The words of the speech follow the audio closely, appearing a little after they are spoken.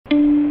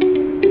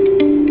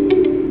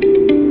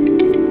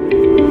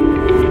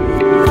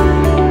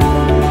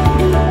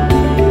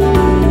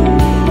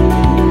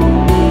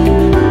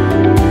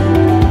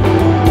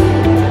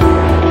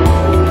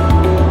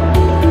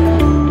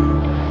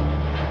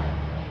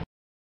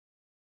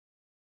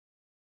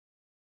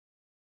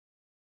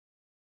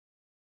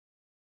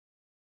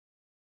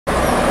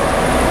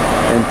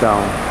Então,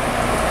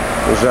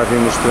 eu já vim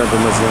mostrando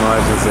umas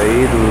imagens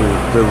aí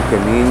pelo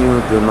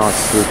caminho do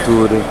nosso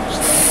tour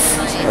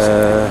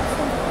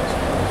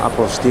à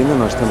Palestina.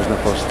 Nós estamos na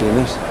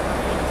Palestina,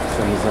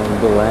 estamos em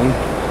Belém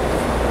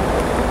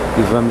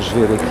e vamos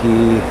ver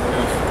aqui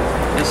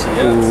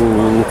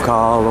o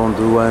local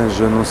onde o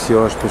anjo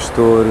anunciou aos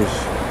pastores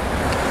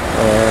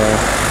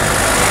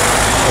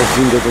a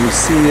vinda do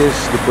Messias.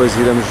 Depois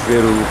iremos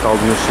ver o local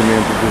do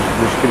nascimento de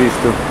Jesus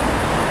Cristo.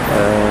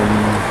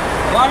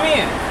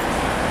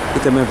 E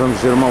também vamos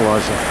ver uma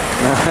loja.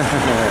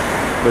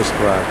 Pois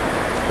claro.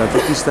 Portanto,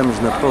 aqui estamos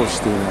na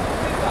Palestina.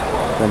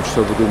 Estamos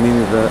sob o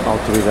domínio da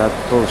autoridade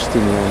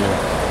palestiniana.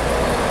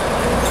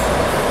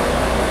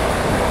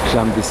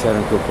 Já me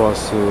disseram que eu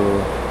posso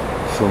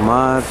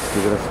filmar,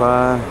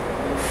 fotografar.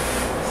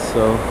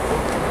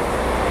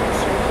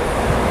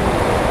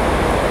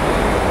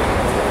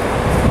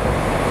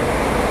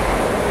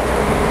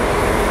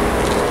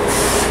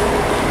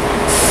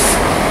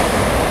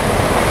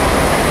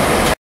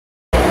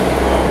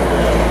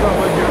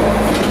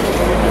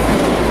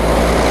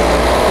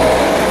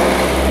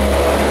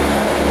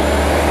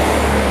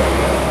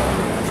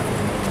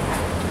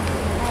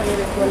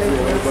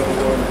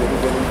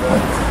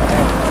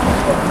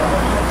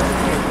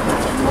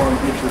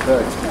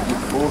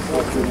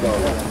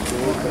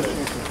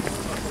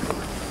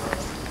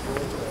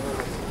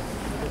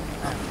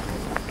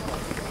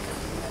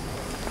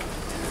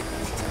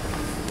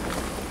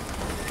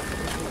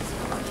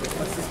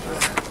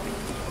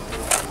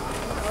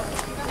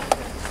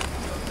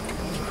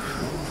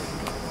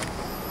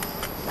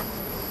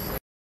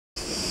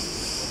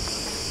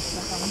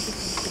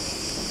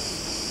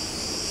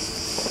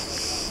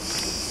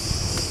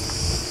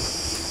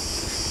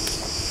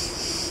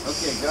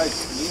 Okay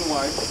guys,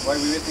 meanwhile, while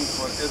we're waiting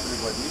for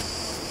everybody,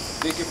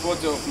 take a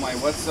photo of my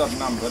WhatsApp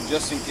number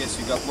just in case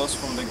you got lost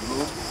from the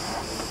group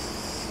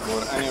for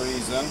any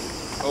reason,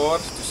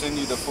 or to send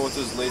you the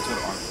photos later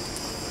on.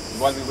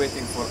 While we're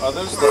waiting for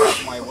others,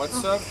 that's my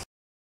WhatsApp.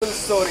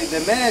 Story,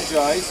 the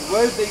Magi,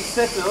 where they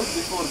settled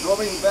before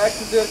going back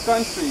to their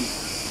country.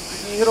 Did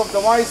you hear of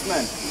the wise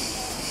men?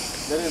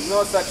 There is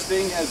no such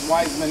thing as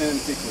wise men in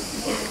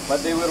antiquity,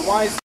 but they were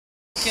wise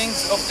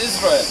kings of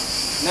Israel.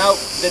 Now,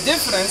 the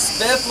difference,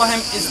 Bethlehem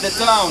is the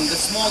town, the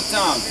small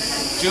town.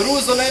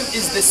 Jerusalem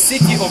is the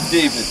city of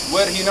David,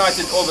 where he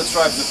united all the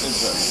tribes of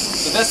Israel.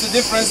 So that's the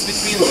difference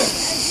between them.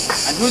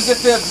 And who's the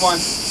third one?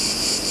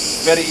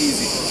 Very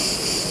easy.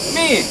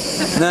 Me!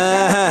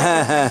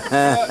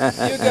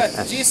 You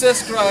got Jesus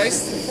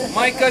Christ,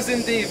 my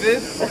cousin David,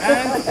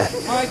 and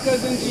my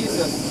cousin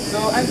Jesus. So,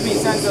 and me,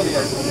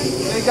 Santalia.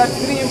 So you got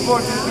three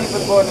important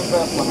people born in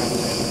Bethlehem.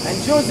 And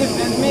Joseph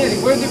and Mary,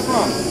 where are they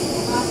from?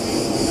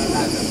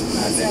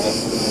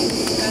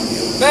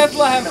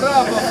 Bethlehem,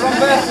 bravo, from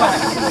Bethlehem.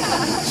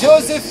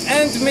 Joseph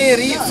and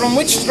Mary, from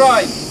which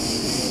tribe?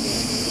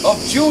 Of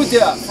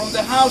Judah, from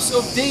the house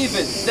of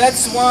David.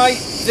 That's why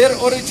their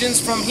origins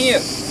from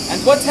here.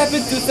 And what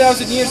happened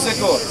 2,000 years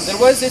ago? There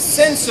was a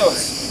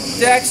census,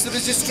 tax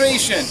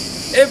registration.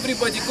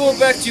 Everybody go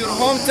back to your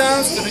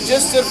hometowns to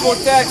register for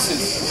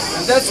taxes.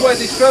 And that's why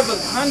they traveled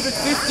 150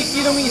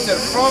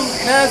 kilometers from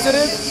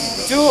Nazareth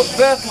to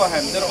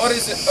Bethlehem. Their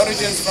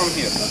origins from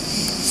here.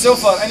 So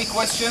far, any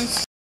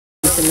questions?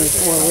 Yeah,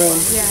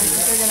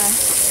 we're gonna.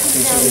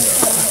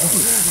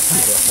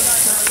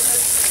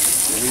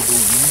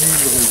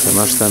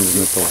 Nós estamos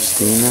na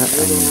Palestina,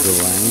 em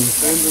Belém,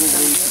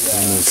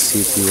 no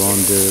sítio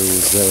onde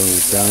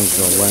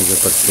o anjo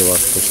apareceu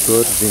aos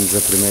pastores. Vimos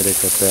a primeira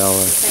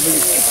capela,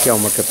 que é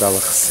uma capela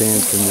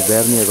recente,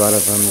 moderna, e agora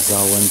vamos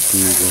ao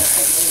antigo.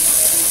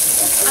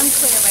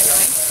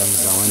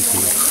 Vamos ao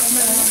antigo.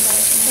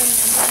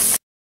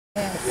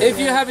 If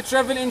you have a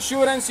travel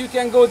insurance, you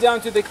can go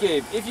down to the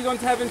cave. If you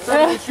don't have a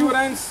travel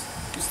insurance,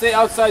 you stay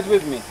outside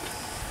with me.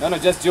 No,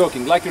 just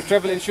joking. Like your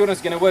travel insurance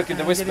is going to work in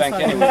the West Bank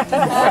anyway.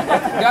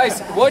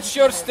 Guys, watch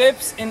your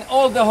steps in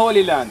all the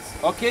Holy Lands.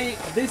 Okay,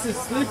 this is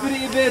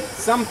slippery a bit.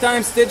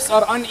 Sometimes steps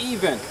are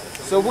uneven.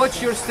 So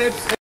watch your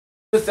steps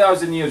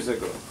 2,000 years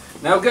ago.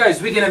 Now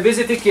guys, we're going to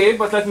visit a cave,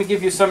 but let me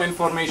give you some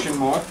information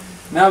more.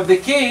 Now the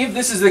cave,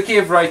 this is the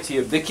cave right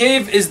here. The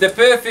cave is the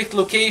perfect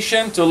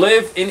location to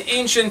live in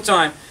ancient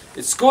time.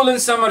 It's cool in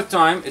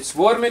summertime, it's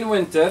warm in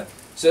winter,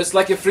 so it's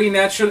like a free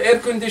natural air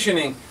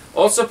conditioning.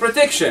 Also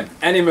protection,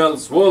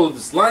 animals,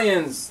 wolves,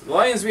 lions.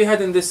 Lions we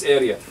had in this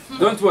area.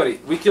 Don't worry,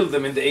 we killed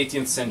them in the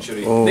 18th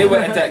century. Oh. They were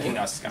attacking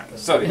us, kind of.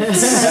 Sorry.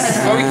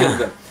 So we killed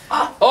them.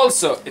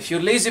 Also, if you're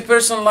a lazy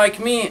person like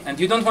me and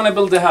you don't want to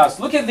build a house,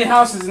 look at the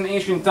houses in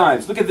ancient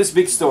times. Look at this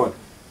big stone.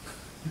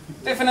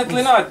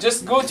 Definitely not.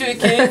 Just go to a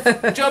cave,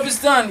 job is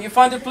done, you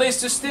find a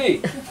place to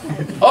stay.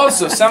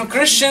 Also, some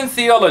Christian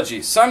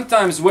theology,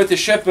 sometimes what a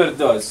shepherd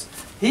does,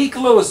 he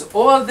closes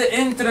all the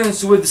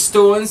entrance with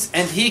stones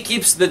and he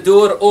keeps the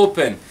door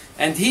open.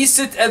 And he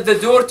sits at the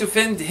door to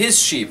fend his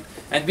sheep.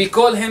 And we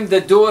call him the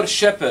door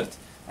shepherd.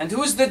 And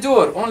who's the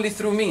door? Only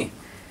through me.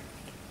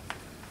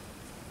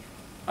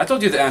 I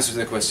told you the answer to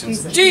the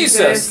questions. Jesus!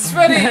 It's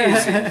very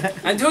easy.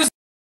 And who's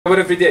the door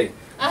every day?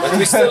 but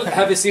we still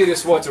have a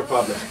serious water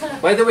problem.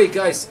 By the way,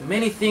 guys,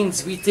 many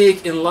things we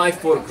take in life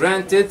for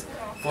granted,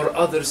 for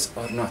others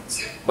are not.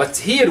 But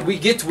here we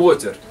get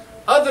water.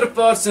 Other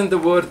parts in the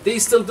world, they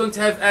still don't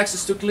have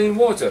access to clean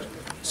water.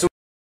 So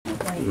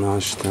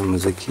nós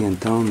estamos aqui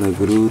então na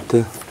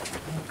gruta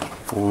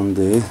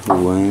onde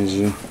o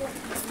anjo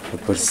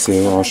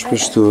apareceu aos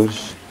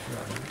pastores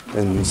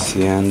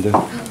anunciando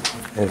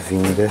a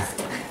vinda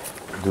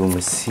do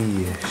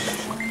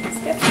Messias.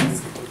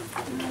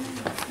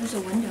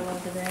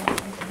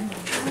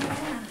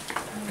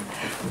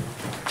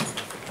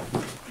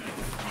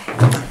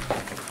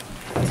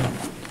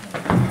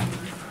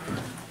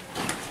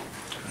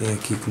 É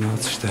aqui que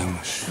nós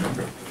estamos.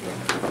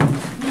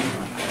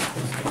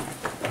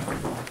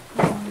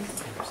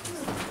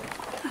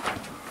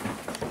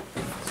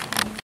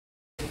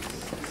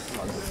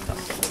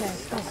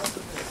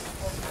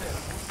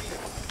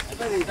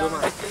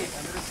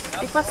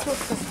 E passou.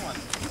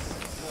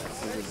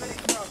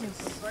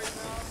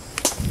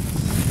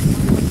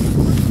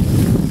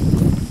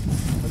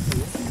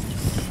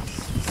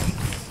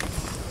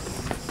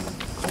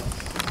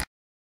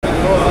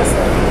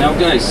 now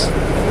guys,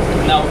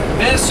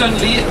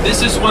 personally,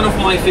 this is one of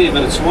my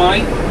favorites.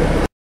 Why?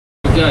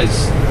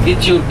 Guys,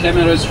 get your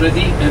cameras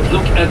ready and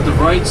look at the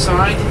right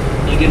side.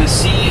 You're gonna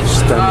see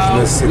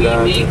how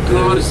we make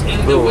cars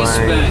in the West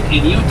Bank,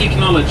 a new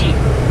technology.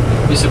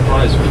 Be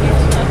surprised with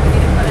it.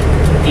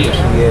 Here.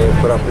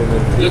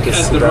 Look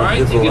at the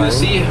right, you're gonna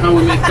see how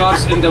we make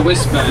cars in the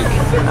West Bank.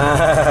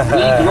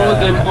 We grow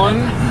them on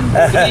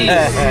trees.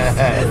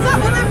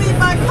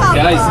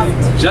 Guys,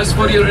 just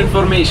for your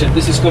information,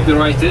 this is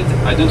copyrighted.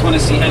 I don't want to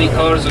see any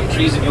cars or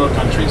trees in your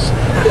countries.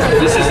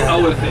 This is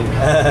our thing.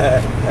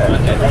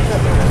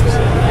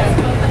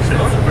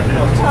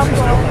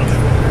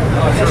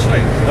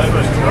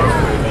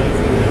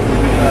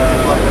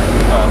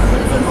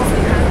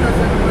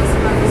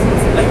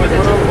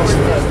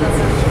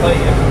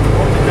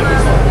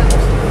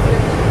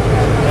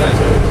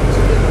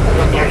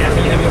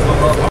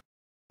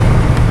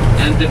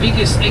 And the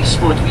biggest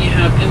export we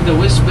have in the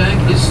West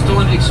Bank is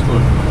stone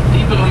export.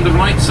 People on the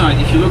right side,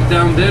 if you look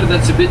down there,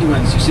 that's the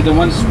Bedouins. You see the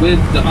ones with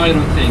the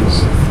iron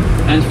things.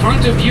 And in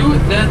front of you,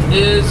 that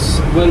is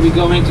where we're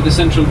going to the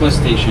central bus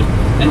station.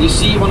 And you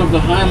see one of the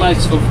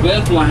highlights of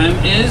Bethlehem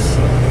is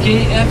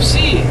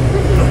KFC.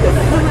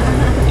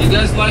 You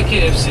guys like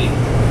KFC?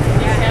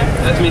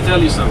 Let me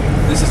tell you something.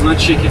 This is not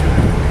chicken.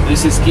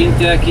 This is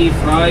Kentucky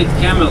Fried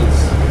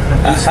Camels.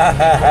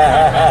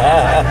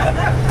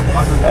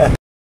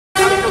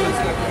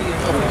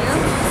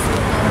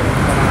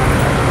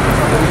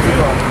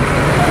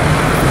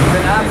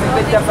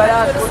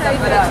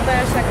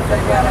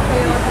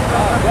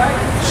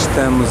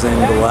 Estamos em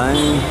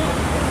Belém,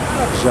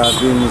 já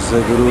vimos a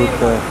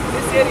gruta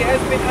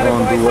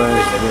onde o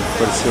anjo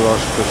apareceu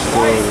aos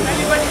pastores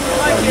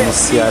a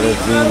anunciar a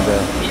vinda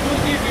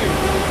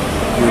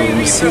do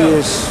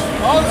Messias.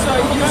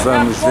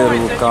 Vamos ver o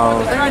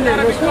local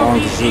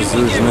onde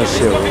Jesus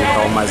nasceu, o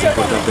local mais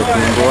importante aqui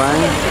em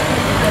Belém.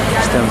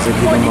 Estamos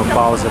aqui numa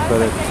pausa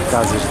para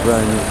casas de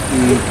banho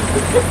e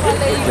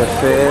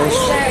cafés.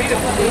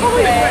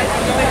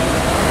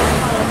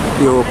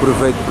 Eu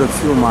aproveito para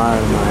filmar,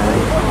 não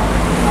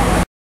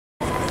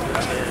é?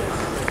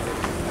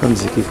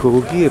 Estamos aqui com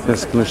o guia,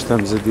 penso que nós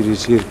estamos a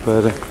dirigir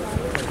para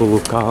o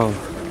local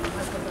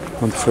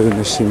onde foi o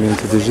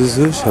nascimento de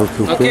Jesus, é o que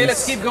eu penso. Okay,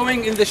 let's keep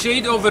going in the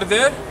shade over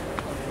there.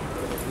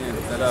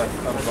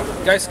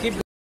 Guys, keep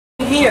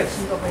going here.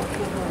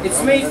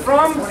 It's made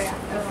from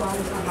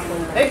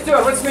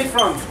Hector, what's made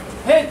from?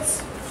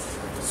 Heads.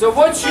 So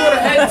watch your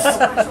heads.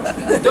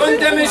 Don't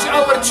damage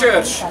our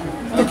church.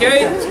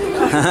 Okay?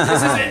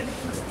 This is it.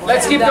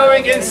 Let's keep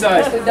going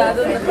inside.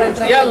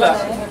 Yalla.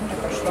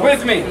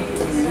 With me.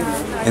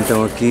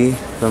 Então aqui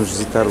vamos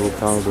visitar o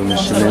local do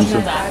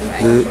nascimento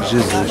de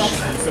Jesus.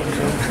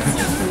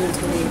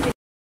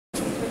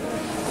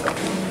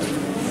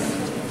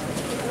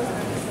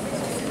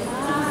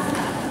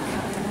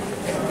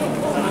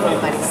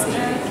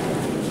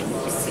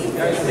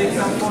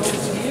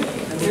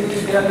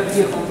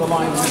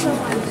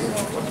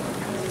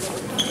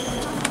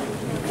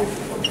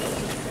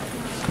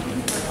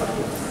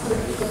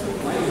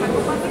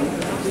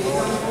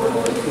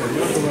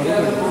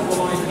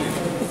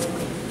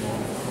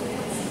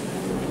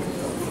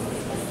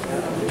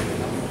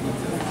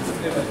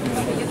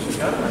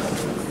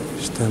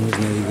 Estamos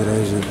na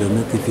Igreja da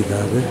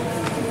Natividade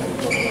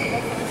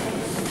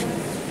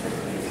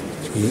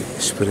e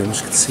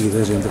esperemos que de seguida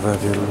a gente vá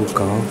ver o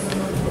local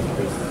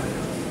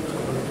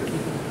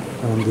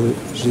onde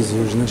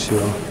Jesus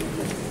nasceu.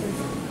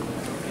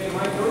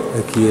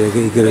 Aqui é a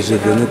Igreja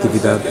da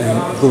Natividade em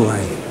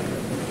Belém.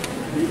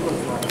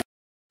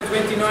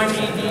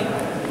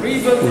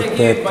 O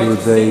teto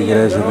da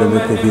Igreja da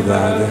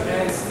Natividade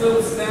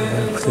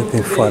portanto,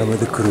 em forma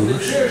de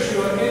cruz.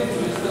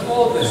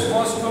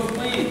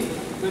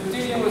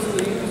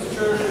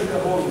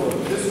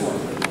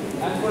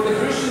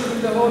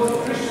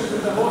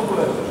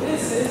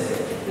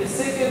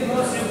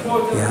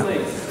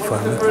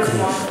 Forma de cruz.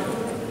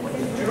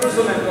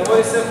 Jerusalem, the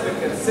Holy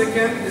Sepulchre.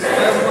 Second is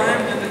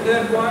Bethlehem, and the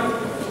third one.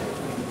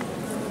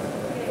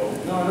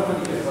 No,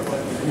 nobody cares about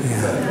that.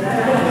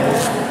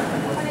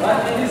 But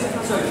it is,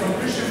 sorry, from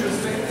Christian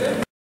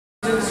perspective,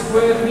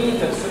 square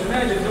meters. So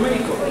imagine,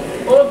 Domenico,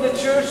 all the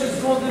church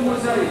is golden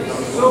mosaic,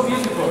 so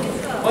beautiful.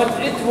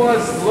 But it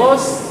was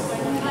lost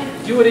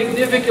during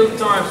difficult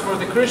times for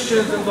the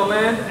Christians in the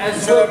land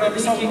as well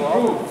as the leaking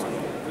roof.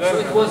 So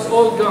it was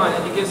all gone.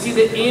 And you can see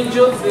the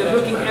angels, they're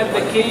looking at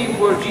the cave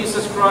where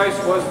Jesus Christ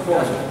was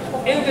born.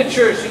 In the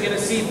church, you're going to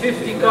see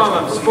 50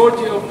 columns,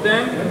 40 of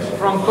them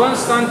from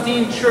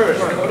Constantine Church,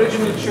 the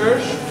original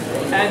church,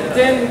 and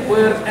 10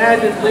 were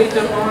added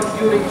later on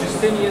during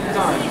Justinian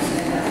times.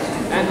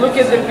 And look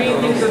at the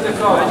paintings of the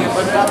columns.